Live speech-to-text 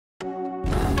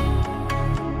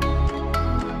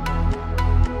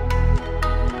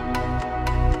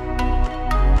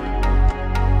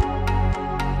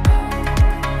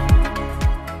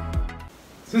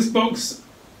this box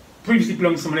previously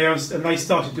belonged to somebody else and they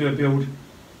started to do a build.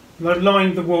 And I've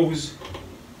lined the walls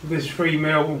with this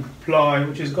 3mm ply,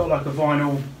 which has got like a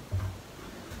vinyl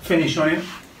finish on it.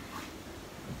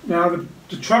 Now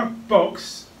the truck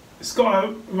box, it's got a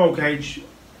roll cage,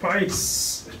 but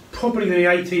it's probably the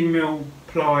 18mm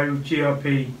ply with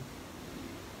GRP,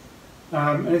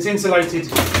 and it's insulated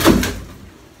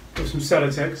with some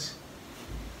Celotex.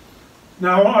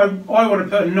 Now I want to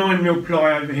put a 9mm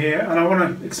ply over here, and I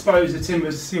want to expose the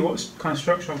timbers to see what kind of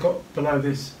structure I've got below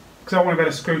this, because I want to be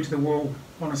able to screw to the wall.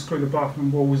 I want to screw the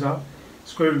bathroom walls up,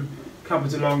 screw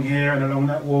cupboards along here and along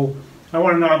that wall. I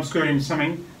want to know I'm screwing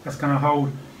something that's going to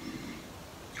hold.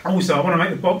 Also, I want to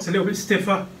make the box a little bit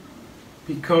stiffer,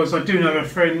 because I do know a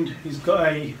friend who's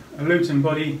got a Luton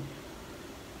body.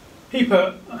 He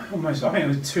put almost, I think it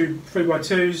was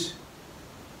 3x2s,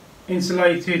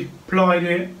 insulated, plied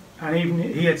it, and even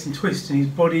he had some twists in his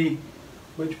body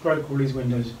which broke all his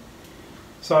windows.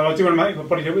 So I do want to make my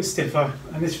body a little bit stiffer,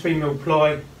 and this 3mm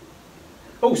ply.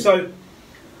 Also,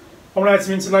 I want to add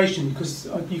some insulation, because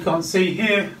you can't see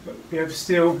here, but we have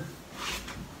steel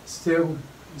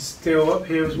up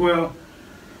here as well.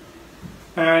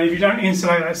 And if you don't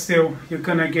insulate that steel, you're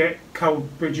going to get cold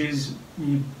bridges.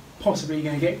 You're possibly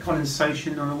going to get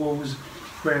condensation on the walls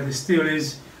where the steel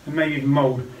is, and maybe even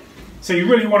mould. So you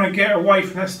really want to get away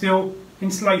from that steel,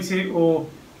 insulate it, or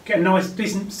get a nice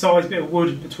decent sized bit of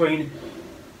wood between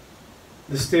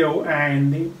the steel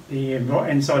and the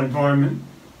inside environment,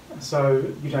 so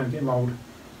you don't get mould.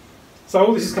 So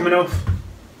all this is coming off.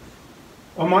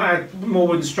 I might add more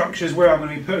wooden structures where I'm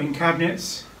going to be putting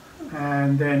cabinets,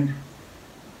 and then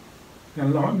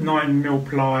 9mm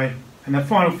ply, and the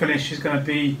final finish is going to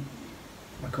be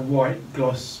like a white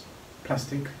gloss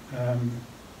plastic.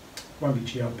 Won't be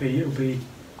GRP, it'll be,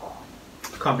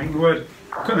 I can't think of the word,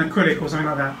 an acrylic or something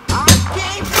like that. I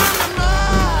came from the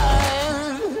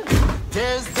mud,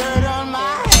 there's dirt on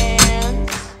my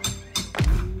hands,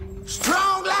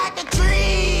 strong like a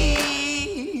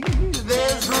tree,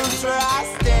 there's roots where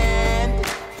I stand.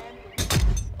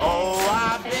 Oh,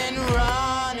 I've been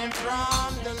running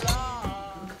from the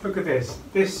law. Look at this.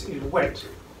 This is wet.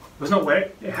 Well, it's not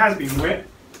wet. It has been wet.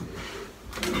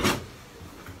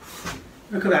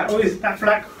 Look at that. All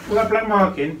that black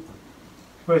marking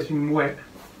where it's been wet.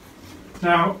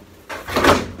 Now,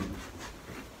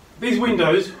 these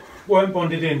windows weren't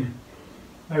bonded in.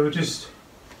 They were just,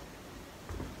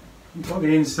 you've got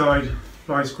the inside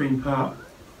fly screen part.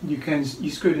 You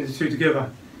screw the two together.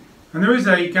 And there is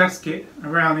a gasket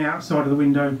around the outside of the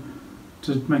window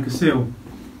to make a seal.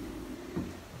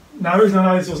 Now the reason I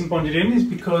know this wasn't bonded in is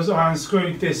because I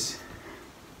unscrewed this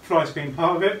fly screen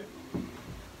part of it,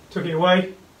 took it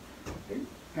away,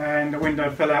 and the window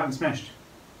fell out and smashed.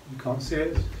 You can't see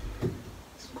it, there's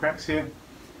some cracks here.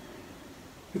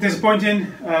 It's disappointing,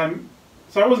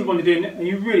 so I wasn't bonded in, and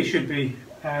you really should be,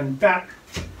 and that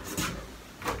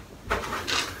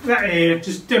here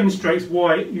just demonstrates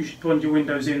why you should bond your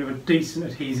windows in with a decent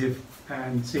adhesive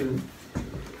and sealant.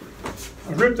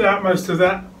 I've ripped out most of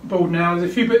that board now.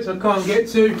 There's a few bits I can't get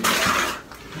to.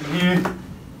 Here,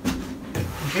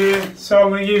 here. So I'm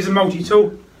going to use a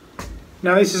multi-tool.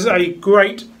 Now this is a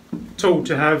great tool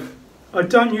to have. I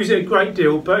don't use it a great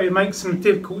deal, but it makes some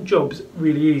difficult jobs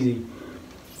really easy.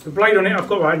 The blade on it I've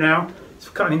got right now is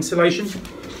for cutting insulation.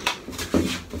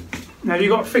 Now if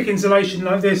you've got thick insulation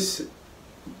like this,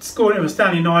 scoring it with a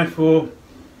Stanley knife, or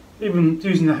even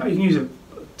using you can use a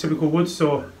typical wood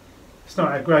saw. It's not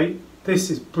that great.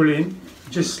 This is brilliant. You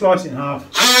just slice it in half,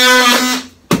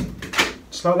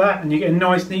 just like that, and you get a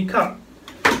nice neat cut.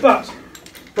 But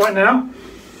right now,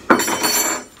 I'm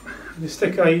going to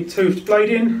stick a toothed blade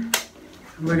in,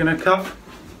 and we're going to cut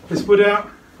this wood out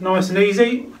nice and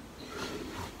easy.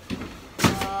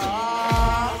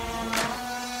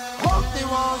 Hope they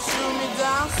won't shoot me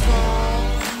down soon.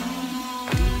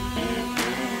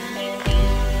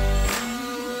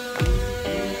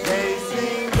 They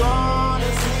sing on a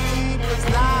sleepless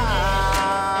night,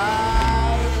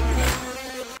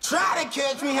 try to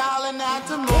catch me howling at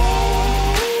the moon.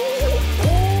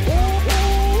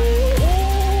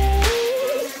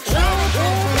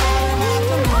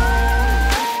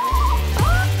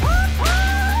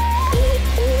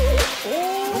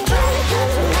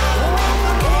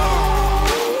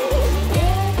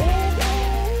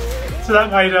 So that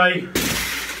made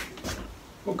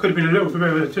what could have been a little bit of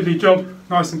a fiddly job,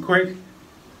 nice and quick.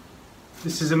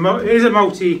 This is it is a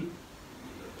multi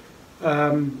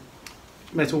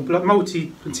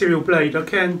material blade. I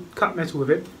can cut metal with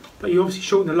it, but you obviously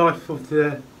shorten the life of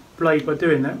the blade by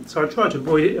doing that. So I try to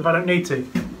avoid it if I don't need to.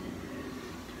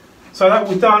 So that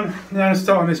was done. Now let's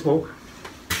start on this wall.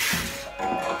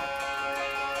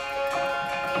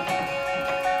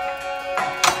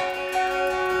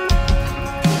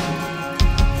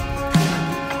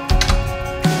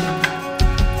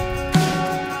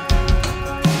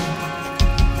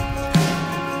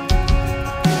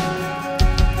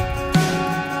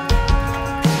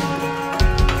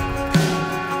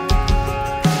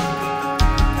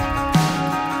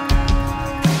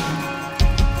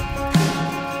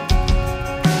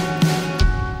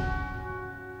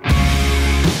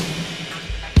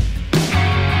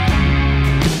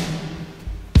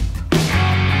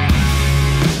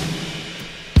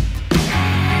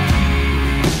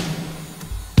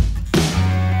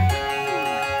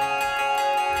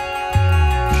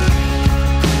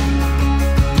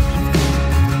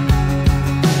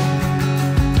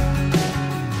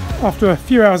 After a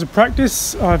few hours of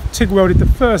practice, I've TIG welded the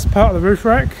first part of the roof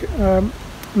rack.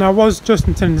 Now I was just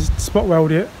intending to spot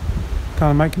weld it,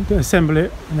 kind of assemble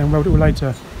it and then weld it all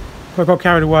later. But I got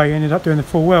carried away and ended up doing the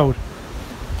full weld.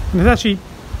 And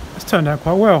it's turned out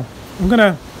quite well. I'm going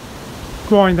to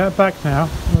grind that back now.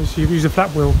 Obviously use a flat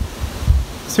wheel,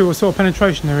 see what sort of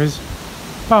penetration there is.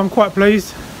 But I'm quite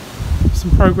pleased.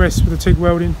 Some progress with the TIG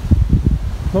welding.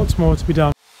 Lots more to be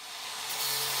done.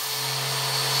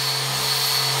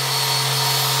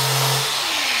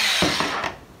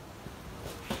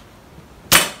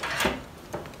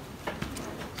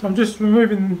 So I'm just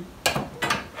removing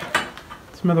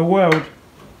some of the weld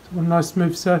to a nice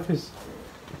smooth surface.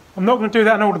 I'm not going to do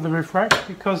that on all of the roof rack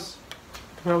because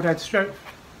the weld adds strength.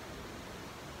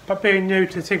 But being new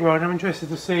to TIG welding, I'm interested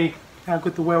to see how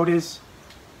good the weld is,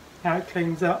 how it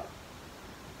cleans up.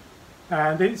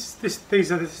 And these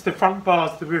are the front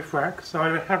bars of the roof rack,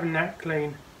 so having that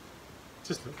clean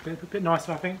just looks a bit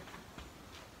nicer, I think.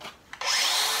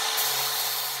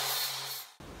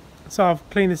 So I've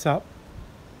cleaned this up.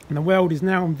 And the weld is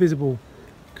now invisible.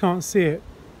 You can't see it.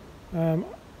 I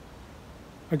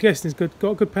guess it's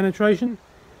got good penetration.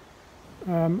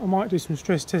 I might do some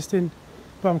stress testing,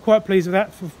 but I'm quite pleased with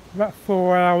that. For about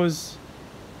 4 hours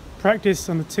practice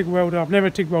on the TIG welder. I've never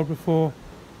TIG welded before,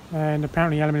 and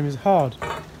apparently aluminium is hard.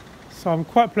 So I'm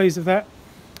quite pleased with that.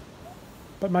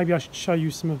 But maybe I should show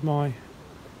you some of my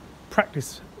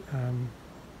practice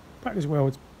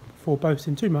welds before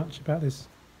boasting too much about this.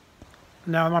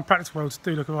 Now my practice welds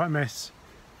do look a right mess,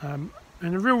 and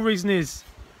the real reason is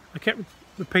I kept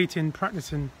repeating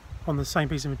practicing on the same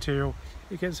piece of material.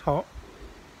 It gets hot.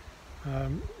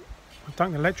 I've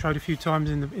done the electrode a few times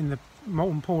in the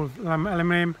molten pool of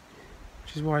aluminium,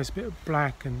 which is why it's a bit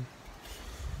black.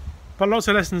 But lots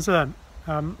of lessons learned.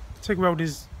 TIG weld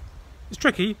is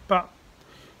tricky, but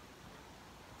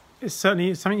it's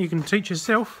certainly something you can teach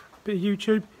yourself. A bit of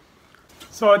YouTube.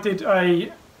 So I did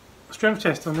a strength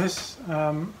test on this.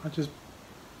 I just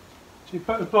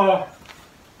put the bar,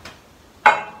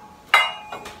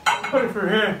 put it through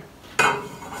here,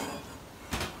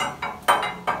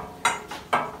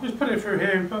 just put it through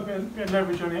here and put a bit of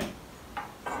leverage on it,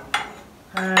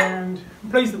 and I'm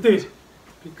pleased I did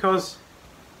because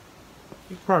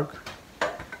it broke,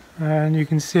 and you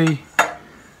can see that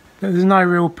there's no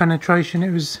real penetration.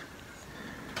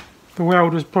 The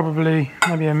weld was probably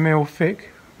maybe a mil thick,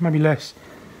 maybe less,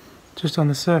 just on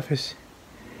the surface.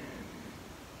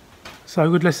 So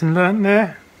good lesson learnt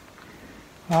there.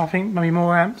 I think maybe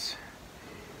more amps,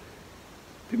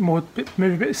 move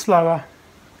a bit slower,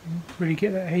 really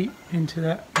get that heat into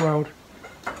that weld.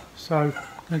 So I'm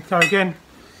going to go again.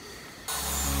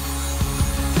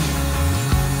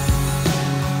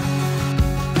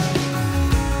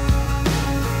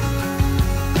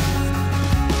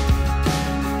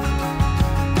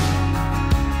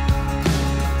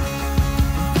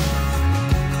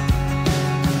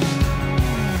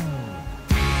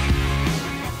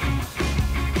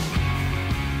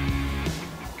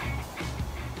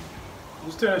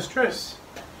 Doing a stress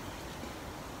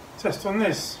test on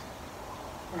this,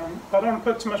 but I don't want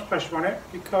to put too much pressure on it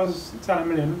because it's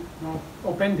aluminium and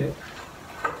I'll bend it.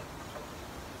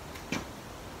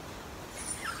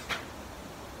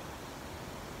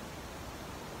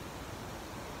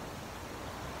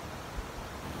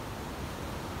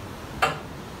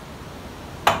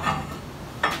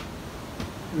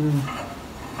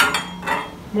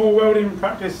 More welding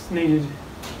practice needed.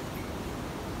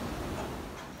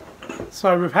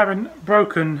 So with having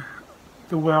broken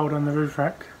the weld on the roof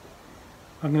rack,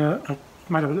 I've made a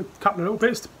couple of little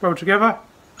bits to weld together.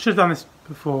 Should have done this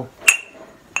before.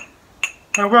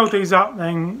 I'll weld these up,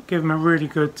 then give them a really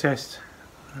good test.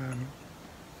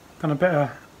 Done a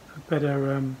better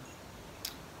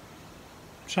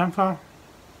chamfer.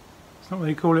 It's not what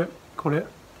you call it.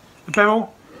 A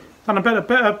bevel. Done a better,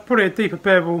 probably a deeper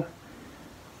bevel.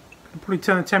 Probably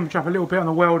turn the temperature up a little bit on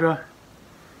the welder.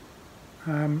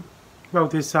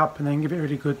 Weld this up and then give it a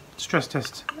really good stress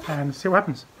test and see what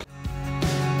happens.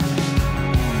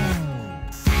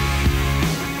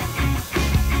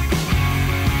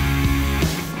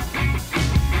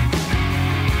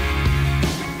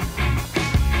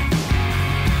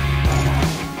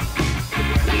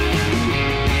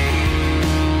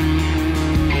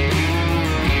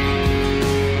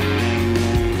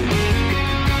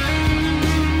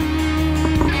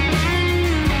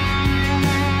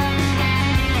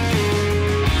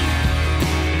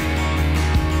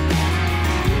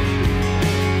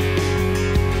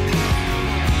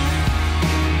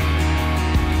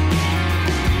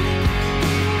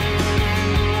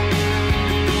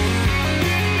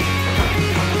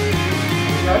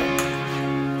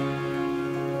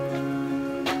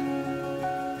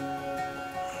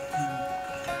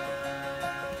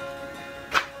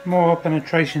 more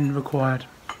penetration required.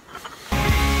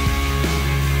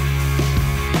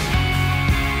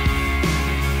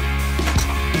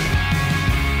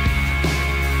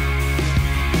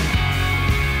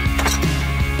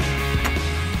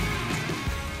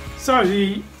 So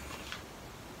a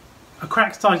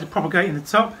crack started to propagate in the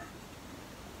top,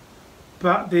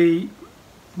 but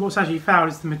what's actually fouled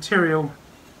is the material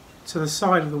to the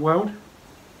side of the weld.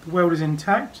 The weld is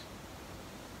intact,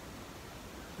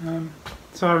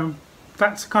 so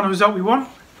that's the kind of result we want.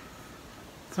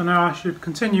 So now I should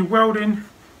continue welding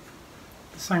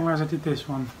the same way as I did this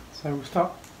one. So we'll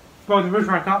start welding the roof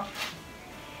rack up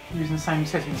using the same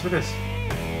settings for this.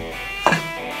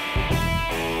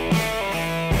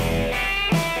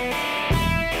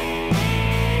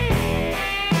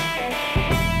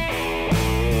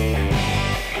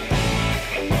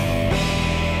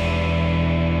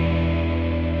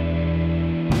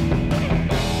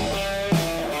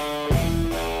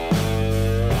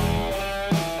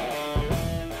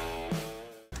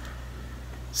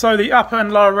 So the upper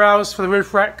and lower rails for the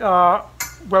roof rack are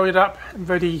welded up and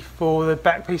ready for the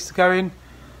back piece to go in.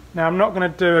 Now I'm not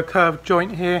going to do a curved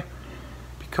joint here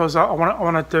because I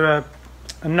want to do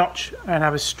a notch and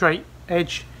have a straight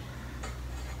edge.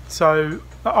 So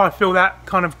I feel that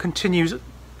kind of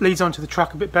leads onto the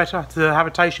truck a bit better, to the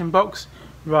habitation box,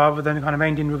 rather than kind of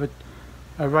ending with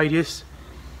a radius.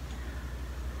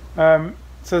 So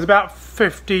there's about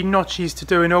 50 notches to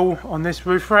do in all on this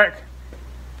roof rack.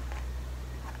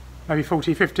 Maybe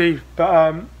 40, 50,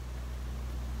 but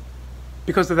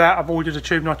because of that I've ordered a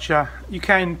tube notcher. You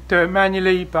can do it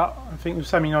manually, but I think with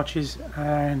so many notches,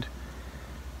 and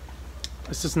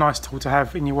it's just a nice tool to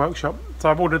have in your workshop.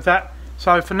 So I've ordered that.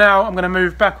 So for now I'm going to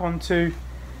move back onto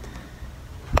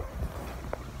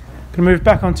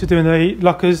doing the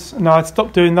lockers. Now I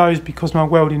stopped doing those because my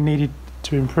welding needed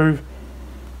to improve.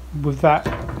 With that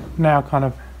now kind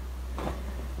of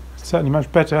certainly much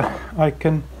better, I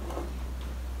can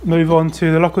move on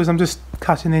to the lockers. I'm just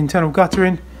cutting the internal gutter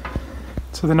in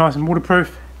so they're nice and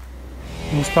waterproof,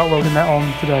 and we'll start welding that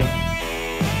on today.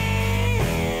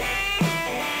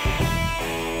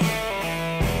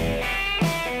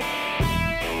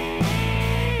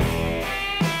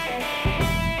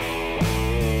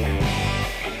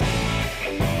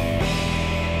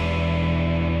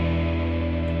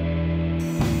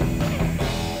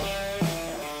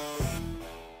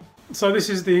 So this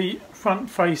is the front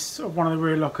face of one of the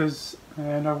rear lockers,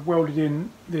 and I've welded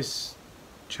in this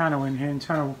channel in here,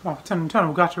 internal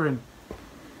gutter in.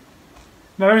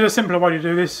 Now there is a simpler way to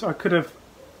do this. I could have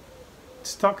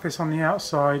stuck this on the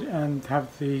outside and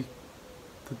have the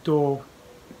door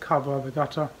cover the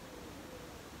gutter.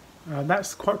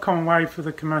 That's quite a common way for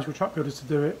the commercial truck builders to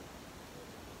do it.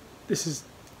 This is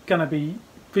going to be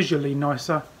visually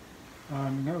nicer.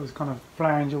 It was kind of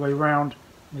flange all the way around.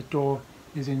 The door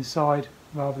is inside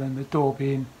rather than the door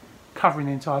being covering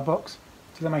the entire box.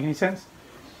 Does that make any sense?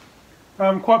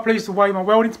 I'm quite pleased with the way my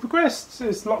welding's progressed.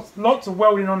 There's lots of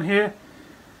welding on here,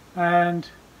 and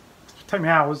it'll take me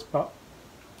hours, but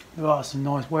there are some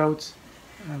nice welds.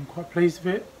 I'm quite pleased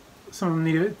with it. Some of them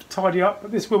need a bit tidy up,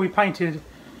 but this will be painted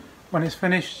when it's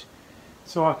finished,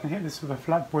 so I can hit this with a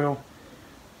flat wheel,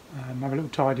 have a little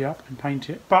tidy up and paint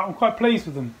it. But I'm quite pleased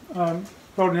with them.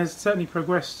 Welding has certainly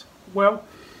progressed well.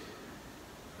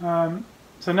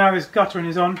 So now this guttering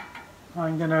is on,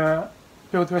 I'm going to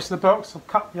build the rest of the box. I'll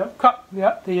cut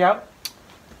the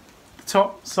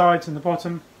top, sides and the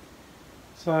bottom,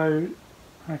 so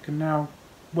I can now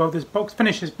weld this box,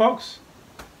 finish this box.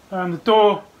 The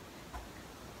door,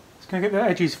 it's going to get the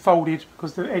edges folded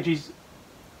because the edges,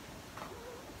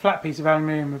 flat piece of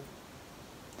aluminium with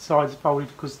sides folded,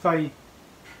 because they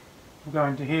will go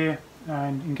into here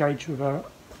and engage with a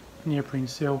neoprene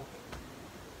seal.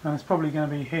 And it's probably going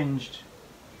to be hinged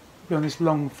on this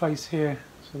long face here,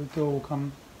 so the door will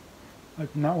come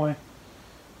open that way.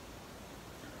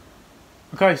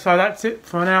 Okay, so that's it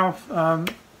for now.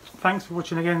 Thanks for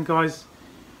watching again, guys.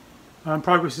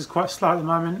 Progress is quite slow at the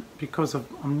moment because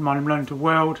I'm learning to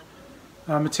weld.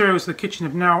 Materials for the kitchen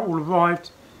have now all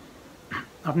arrived.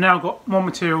 I've now got more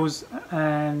materials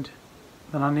than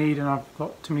I need, and I've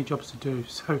got too many jobs to do.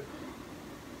 So,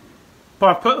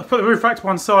 but I've put the roof rack to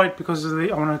one side because of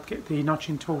I want to get the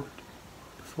notching tool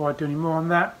before I do any more on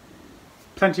that.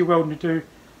 Plenty of welding to do,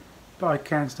 but I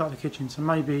can start the kitchen, so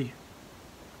maybe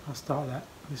I'll start that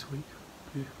this week.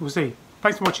 We'll see.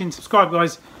 Thanks for watching. Subscribe,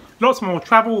 guys. Lots more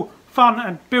travel, fun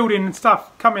and building and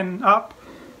stuff coming up.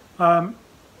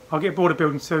 I'll get bored of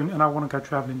building soon and I want to go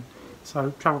travelling,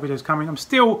 so travel videos coming. I'm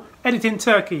still editing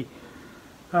Turkey.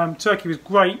 Turkey was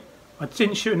great. I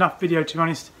didn't shoot enough video, to be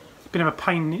honest. It's been a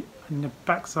pain in the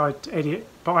backside to edit,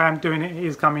 but I am doing it. It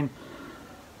is coming.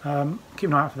 Keep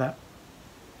an eye out for that.